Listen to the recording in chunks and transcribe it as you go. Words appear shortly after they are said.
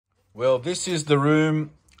Well, this is the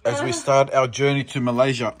room as we start our journey to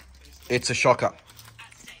Malaysia. It's a shocker.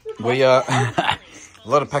 We are a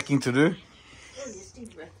lot of packing to do.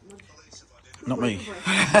 Not me.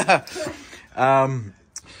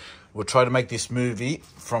 We'll try to make this movie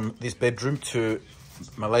from this bedroom to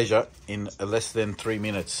Malaysia in less than 3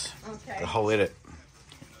 minutes. Okay. The whole edit.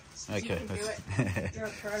 Okay.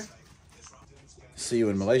 See you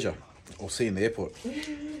in Malaysia. Or see you in the airport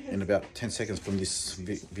in about 10 seconds from this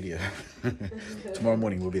video. Tomorrow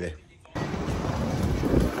morning we'll be there.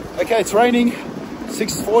 Okay, it's raining.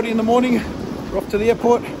 6:40 in the morning. We're off to the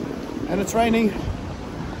airport and it's raining.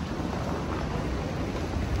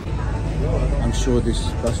 I'm sure this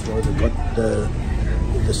bus driver got the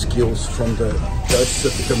skills from the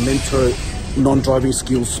Joseph Demento non-driving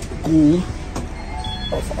skills school.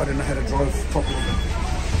 I don't know how to drive properly.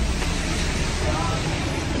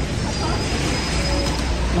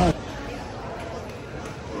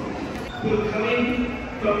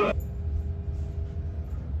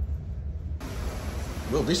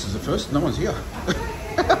 Well, this is the first. No one's here.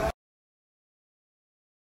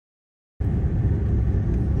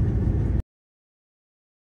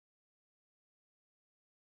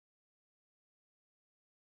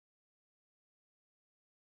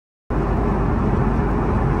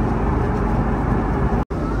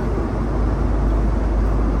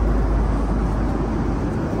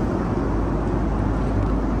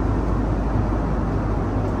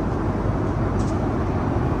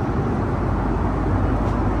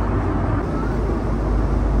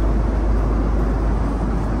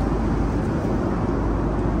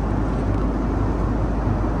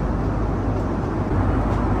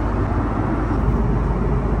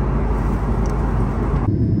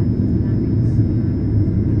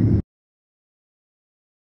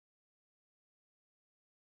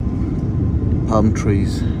 Palm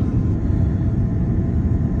trees.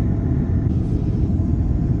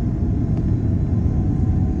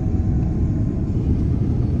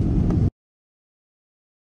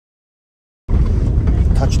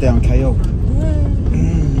 Touchdown KO.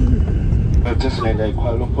 Destination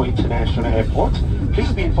Kuala Lumpur International Airport.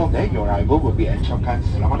 Please be informed that your arrival will be ucapkan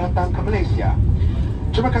selamat datang ke Malaysia.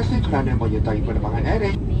 Terima kasih kerana menyertai penerbangan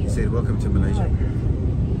air. He said, "Welcome to Malaysia."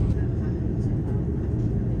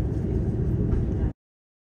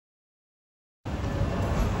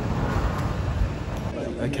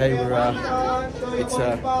 Okay, it's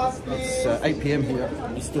 8 p.m. here.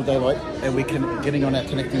 It's still daylight, and we're getting on our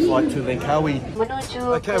connecting flight to Langkawi.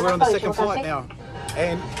 Okay, we're on the second flight now,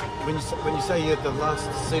 and when you say you're at the last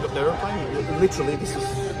seat of the airplane, literally this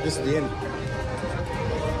is the end.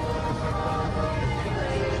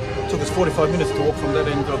 It took us 45 minutes to walk from that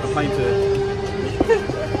end of the plane to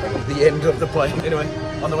the end of the plane. Anyway,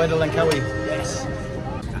 on the way to Langkawi. Yes.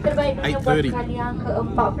 8:30.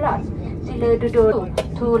 Sila duduk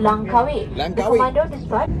to Langkawi. Langkawi. The commando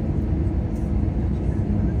dispatch.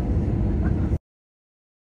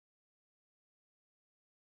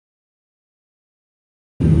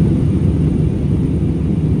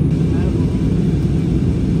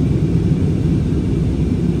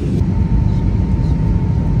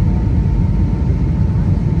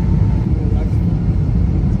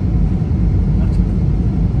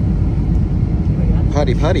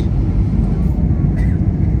 Party.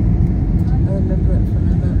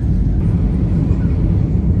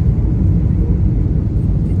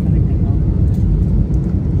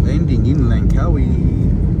 Landing in Langkawi.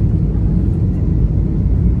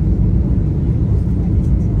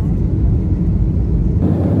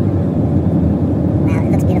 Wow,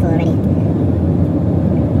 it looks beautiful already.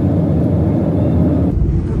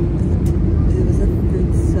 There was a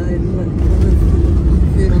food side, like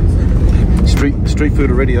food on side. Street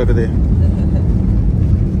food already over there.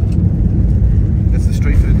 That's the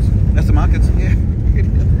street foods. That's the markets. Yeah.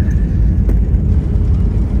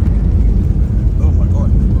 Oh my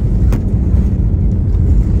god.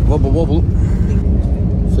 Wobble.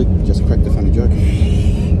 Flick just cracked a funny joke. Yeah,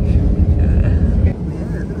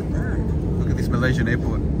 look at that. Look at this Malaysian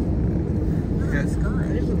airport. Look at the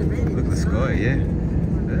sky. Look at the sky, yeah.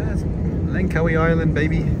 That's Langkawi Island,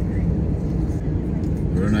 baby.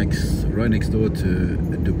 Right next door to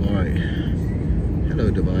Dubai.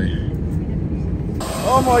 Hello, Dubai.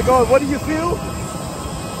 Oh my god, what do you feel?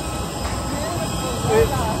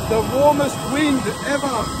 It's the warmest wind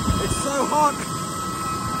ever. It's so hot.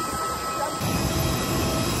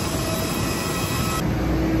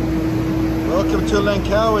 Welcome to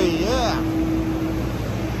Langkawi, yeah.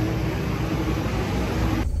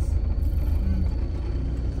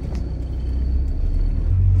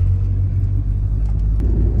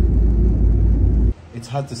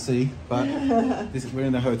 hard to see, but we're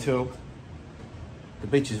in the hotel. The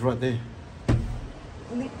beach is right there.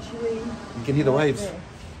 Literally. You can hear the waves. There.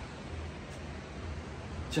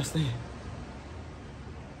 Just there.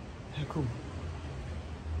 How cool.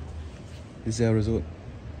 This is our resort.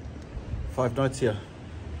 5 nights here.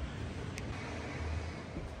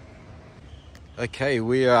 Okay,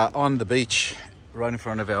 we are on the beach right in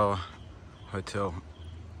front of our hotel.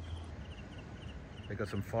 They got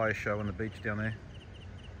some fire show on the beach down there.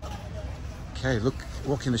 Okay, look,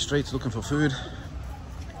 walking the streets looking for food.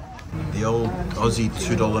 The old Aussie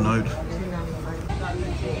 $2 note.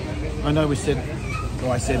 I know we said,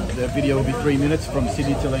 well, I said the video will be 3 minutes from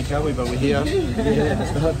Sydney to Langkawi, but we're here. Yeah,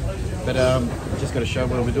 that's right. But just got to show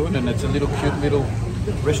what we're doing, and it's a little cute little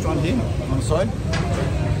restaurant here on the side.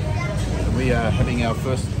 And we are having our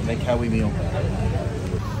first Langkawi meal.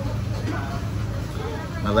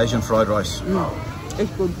 Malaysian fried rice.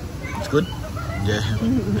 It's good. It's good? Yeah.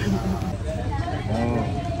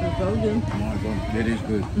 Oh Golden. my god, that is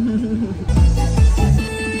good.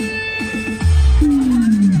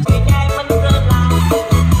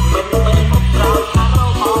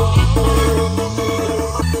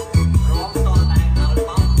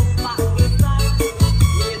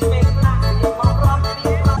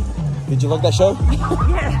 Did you like that show?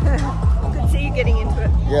 Yeah. I could see you getting into it.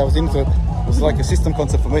 Yeah, I was into it. It was like a system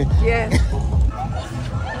concert for me. Yeah.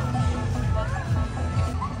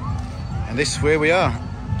 And this is where we are,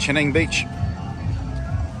 Cheneng Beach.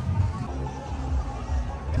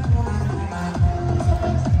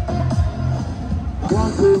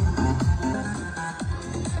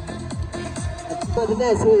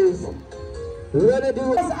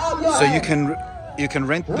 So you can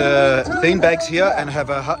rent the bean bags here and have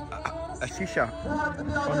a shisha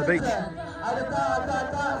on the beach.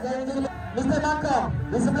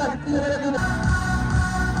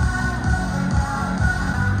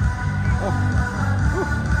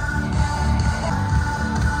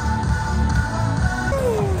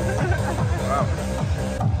 Wow.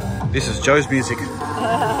 This is Joe's music.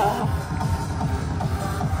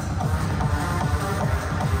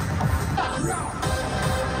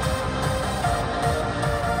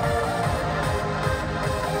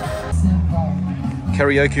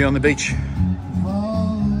 Karaoke on the beach.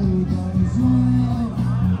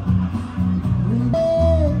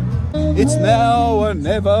 It's now or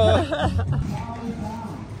never.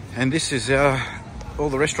 And this is all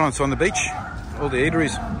the restaurants on the beach, all the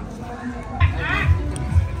eateries.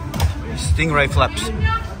 Stingray flaps.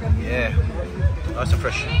 Yeah, nice and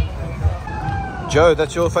fresh. Joe,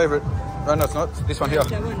 that's your favourite. Oh no, it's not. This one here.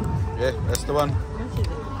 Yeah, that's the one.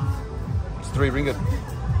 It's 3 ringgit.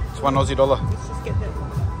 It's $1 Aussie. Let's just get that.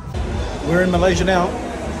 We're in Malaysia now.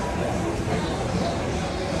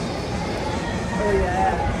 Oh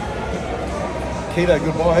yeah. Keto,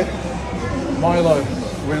 goodbye. Milo,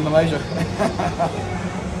 we're in Malaysia.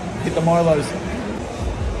 Hit the Milos.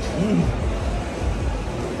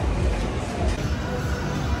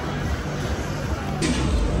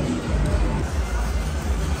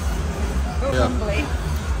 Oh, Yeah. humbly.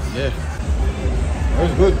 Yeah, that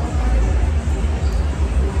was good.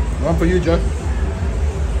 One for you, Joe.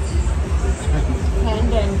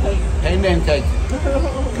 Pandan cake. Pandan cake.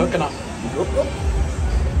 Coconut.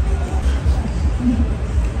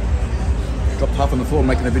 Dropped half on the floor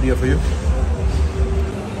making a video for you.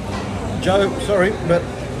 Joe, sorry, but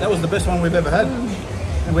that was the best one we've ever had.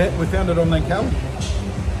 And we found it on Langkawi.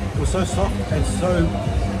 It was so soft and so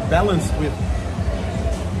balanced with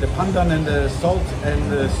the pandan and the salt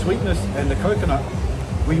and the sweetness and the coconut.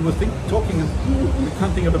 We were talking, and we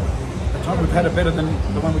can't think of a time we've had it better than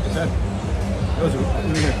the one we just had. That was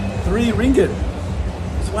 3 ringgit.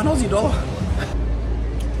 It's $1 Aussie.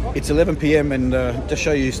 It's 11 p.m. and just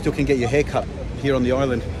show you still can get your hair cut here on the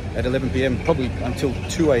island at 11 p.m. probably until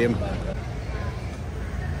 2 a.m.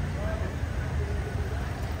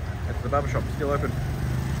 That's the barbershop, still open.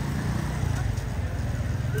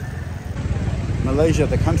 Malaysia,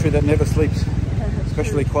 the country that never sleeps,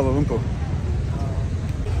 especially Kuala Lumpur.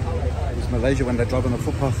 It's Malaysia when they drive on the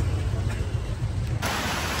footpath.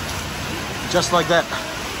 Just like that.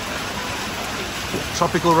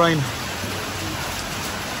 Tropical rain.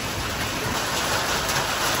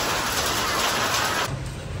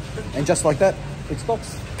 And just like that, it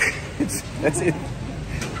stops. That's it.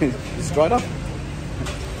 It's dried up.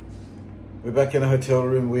 We're back in the hotel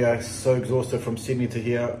room. We are so exhausted from Sydney to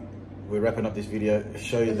here. We're wrapping up this video.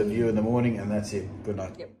 Show you the view in the morning, and that's it. Good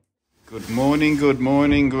night. Yep. Good morning, good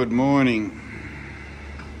morning, good morning.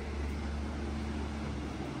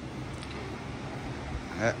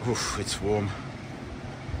 Oof, it's warm.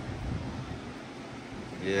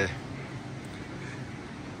 Yeah.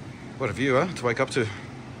 What a view, huh? To wake up to.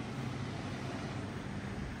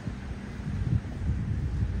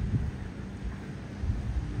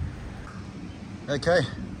 Okay.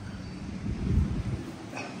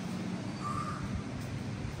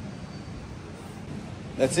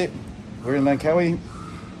 That's it. We're in Langkawi.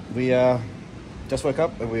 We just woke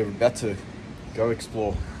up and we're about to go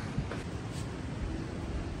explore.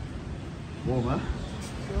 Warm, huh?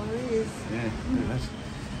 Sure is. Yeah, look at that.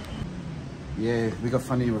 Yeah, we got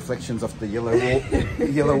funny reflections of the yellow wall,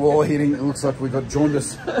 yellow wall hitting. It looks like we got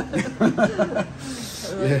jaundice. Yeah.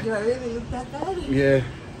 Do I really look that bad? Yeah,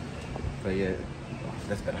 but yeah, oh,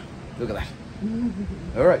 that's better. Look at that.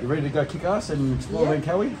 All right, you ready to go kick ass and explore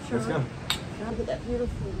Langkawi? Sure. Let's go. Look at that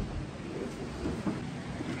beautiful.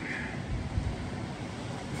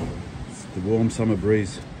 It's the warm summer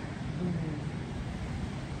breeze.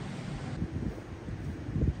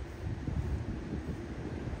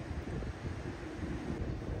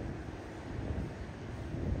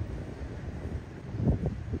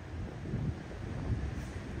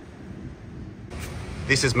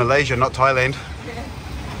 This is Malaysia, not Thailand.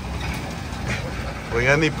 We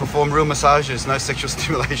only perform real massages, no sexual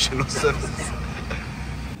stimulation or services.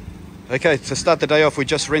 Okay, to start the day off, we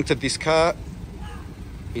just rented this car.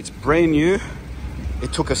 It's brand new.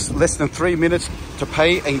 It took us less than 3 minutes to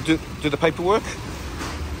pay and do the paperwork.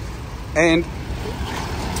 And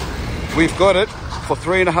we've got it for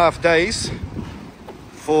 3.5 days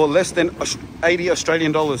for less than 80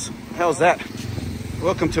 Australian dollars. How's that?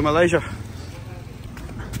 Welcome to Malaysia.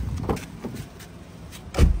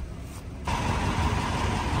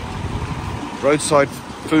 Roadside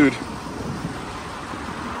food.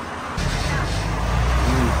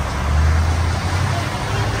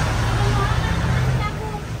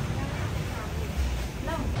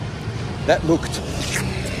 That looked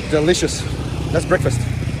delicious. That's breakfast.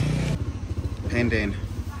 Pandan.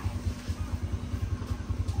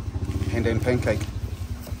 Pandan pancake.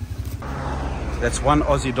 That's $1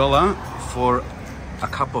 Aussie for a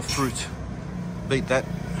cup of fruit. Beat that.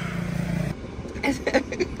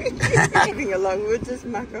 Moving along, we'll just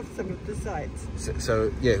mark off some of the sites.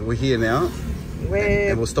 So yeah, we're here now.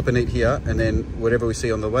 And we'll stop and eat here, and then whatever we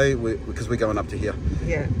see on the way, because we're going up to here.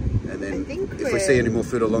 Yeah. And then if we see any more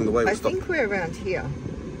food along the way, we'll stop. I think we're around here.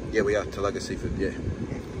 Yeah, we are. Talaga Seafood, yeah.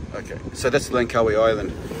 Okay, so that's Langkawi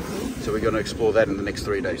Island. So we're going to explore that in the next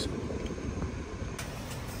 3 days.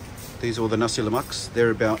 These are all the nasi lemaks. They're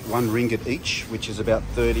about 1 ringgit each, which is about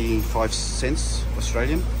 35 cents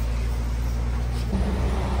Australian.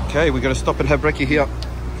 Okay, we're going to stop and have brekkie here.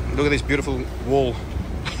 Look at this beautiful wall.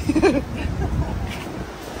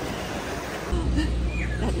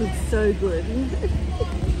 That looks so good.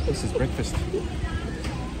 This is breakfast.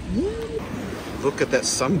 Look at that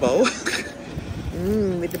sambal.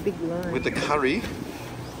 With the big lime. With the curry.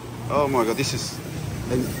 Oh my god, this is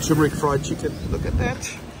and turmeric fried chicken. Look at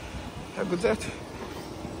that. How good's that?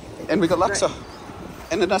 And we got laksa.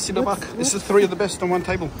 And the nasi lemak. This is 3 of the best on one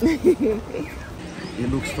table. It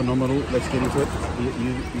looks phenomenal. Let's get into it.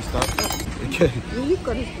 You start. Okay. Well, you've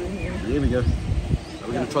got a spoon here. Here we go. So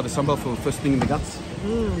we're going to try the sambal for the first thing in the guts.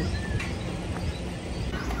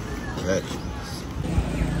 That.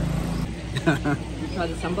 You try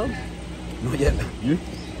the sambal? Not yet. You?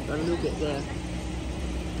 Got a little bit there.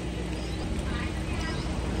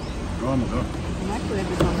 Oh my god. I like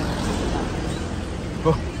whatever's on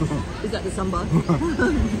that. Is that the sambal?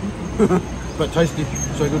 But tasty.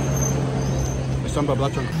 So good. Sambal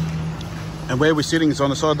belacan. And where we're sitting is on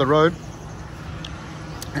the side of the road,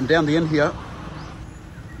 and down the end here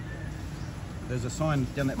there's a sign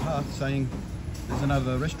down that path saying there's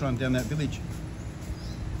another restaurant down that village.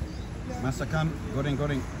 Masakan goreng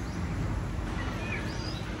goreng.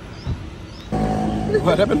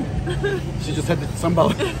 What happened? She just had the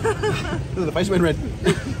sambal. The face went red.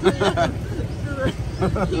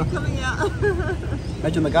 Keep coming out.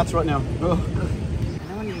 Imagine the guts right now. Oh.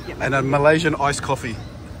 And a Malaysian iced coffee.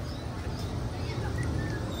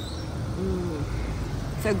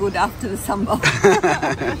 So good after the sambal.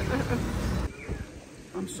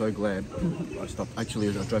 I'm so glad I stopped. Actually,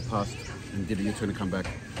 I drove past and did a U-turn and come back.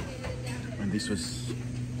 And this was,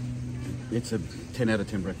 it's a 10 out of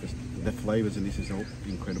 10 breakfast. The flavours in this is all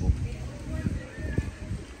incredible.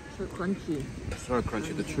 So crunchy. So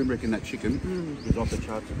crunchy. The turmeric in that chicken is off the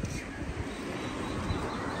charts.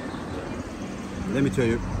 Let me tell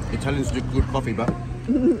you, Italians do good coffee, but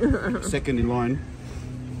second in line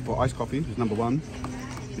for iced coffee is number 1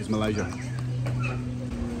 is Malaysia.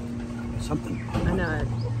 Something. I know.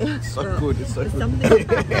 It's so good. It's so good. Something.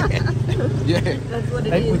 Yeah. That's what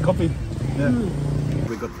it Hey, is. with coffee. Yeah.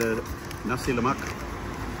 We got the nasi lemak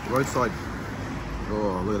roadside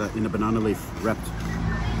Oh, look at that, in a banana leaf, wrapped.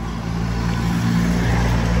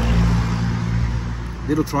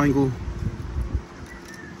 Little triangle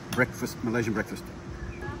breakfast, Malaysian breakfast.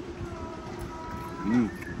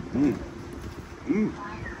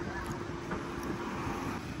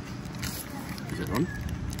 Is it on?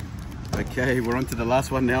 Okay, we're on to the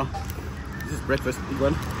last one now. This is breakfast, big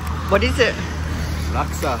one. What is it?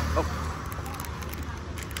 Laksa. Oh.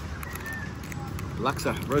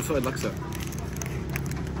 Laksa, roadside laksa.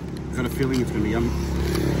 I've got a feeling it's going to be yum.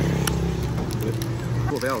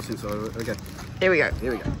 12 hours since I... Okay. There we go.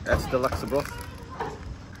 Here we go. That's the laksa broth.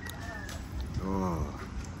 Oh.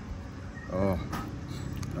 Oh.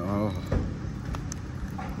 Oh.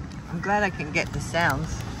 I'm glad I can get the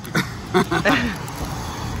sounds. I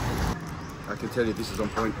can tell you this is on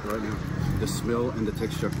point right now. The smell and the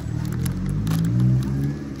texture.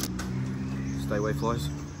 Stay away, flies.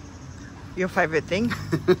 Your favorite thing?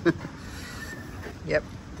 Yep.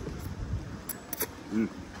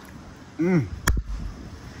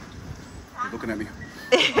 Looking at me.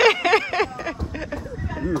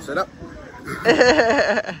 Set up.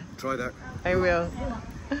 Try that. I will.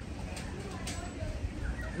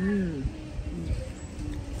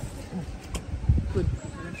 Good.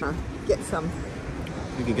 Get some.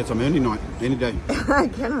 You can get some any night, any day.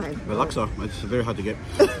 Can I? But laksa, it's very hard to get.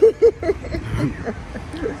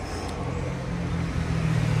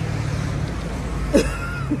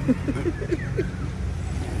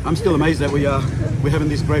 I'm still amazed that we're having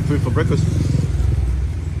this great food for breakfast.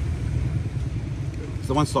 It's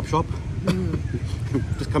the one-stop shop.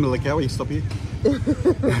 Just come to Langkawi, stop here.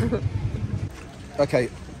 Okay,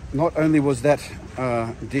 not only was that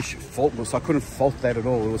dish faultless, I couldn't fault that at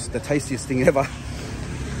all. It was the tastiest thing ever.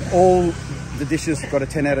 All the dishes got a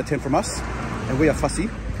 10 out of 10 from us, and we are fussy.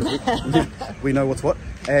 We know what's what.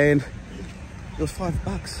 And it was $5,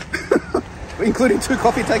 including 2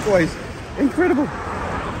 coffee takeaways. Incredible.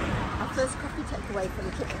 Our first coffee takeaway from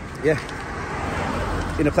the kitchen. Yeah,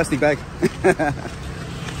 in a plastic bag.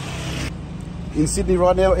 In Sydney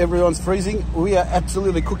right now, everyone's freezing. We are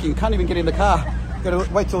absolutely cooking. Can't even get in the car. Got to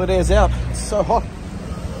wait till it airs out. It's so hot.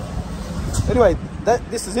 Anyway,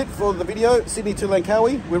 this is it for the video. Sydney to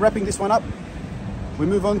Langkawi. We're wrapping this one up. We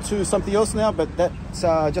move on to something else now, but that's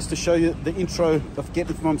just to show you the intro of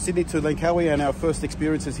getting from Sydney to Langkawi and our first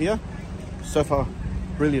experiences here. So far,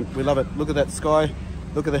 brilliant. We love it. Look at that sky.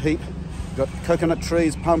 Look at the heat. Got coconut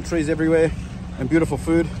trees, palm trees everywhere, and beautiful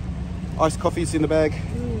food. Iced coffees in the bag.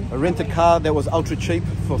 A rented car that was ultra cheap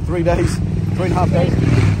for 3 days, 3.5 days.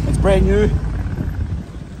 It's brand new.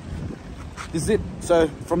 This is it. So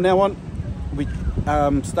from now on, we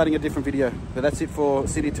starting a different video. But that's it for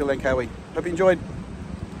Sydney to Langkawi. Hope you enjoyed.